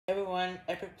everyone,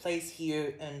 Epic Plays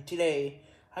here, and today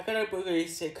I got a pretty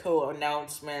cool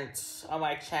announcements on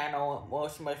my channel,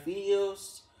 most of my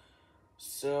videos.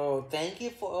 So thank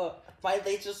you for my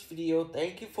latest video.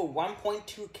 Thank you for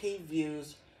 1.2k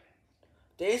views.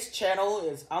 This channel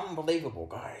is unbelievable,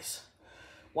 guys.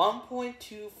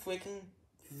 1.2 freaking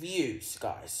views,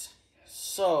 guys.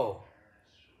 So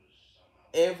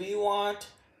if you want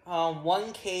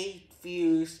 1k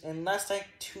views in less than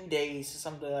 2 days or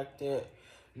something like that,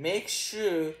 make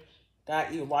sure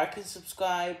that you like and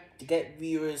subscribe to get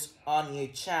viewers on your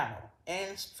channel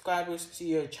and subscribers to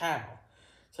your channel.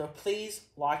 So please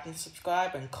like and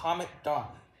subscribe and comment down.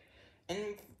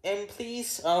 And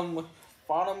please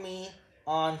follow me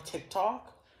on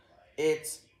TikTok.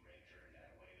 It's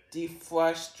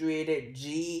defrustrated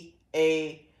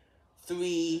GA3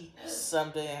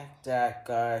 something like that,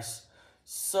 guys.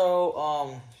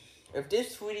 So if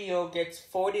this video gets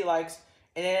 40 likes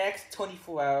in the next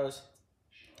 24 hours,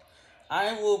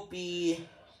 I will be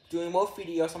doing more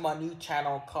videos on my new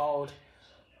channel called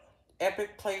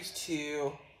Epic Plays 2,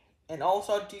 and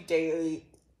also I do daily,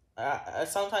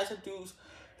 sometimes I do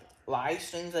live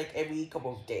streams like every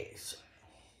couple of days.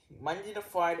 Monday to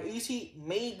Friday, usually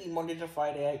maybe Monday to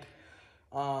Friday,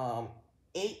 like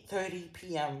 8:30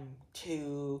 p.m.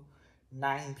 to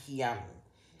 9 p.m.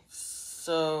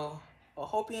 So I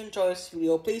hope you enjoy this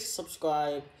video. Please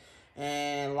subscribe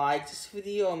and like this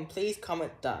video, and please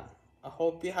comment down. I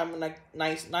hope you have a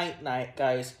nice night,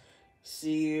 guys.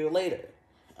 See you later.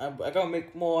 I'm gonna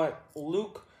make more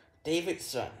Luke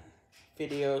Davidson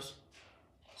videos.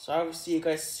 So I will see you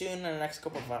guys soon in the next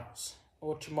couple of hours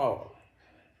or tomorrow.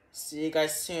 See you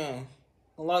guys soon.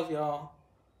 I love y'all.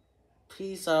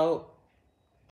 Peace out.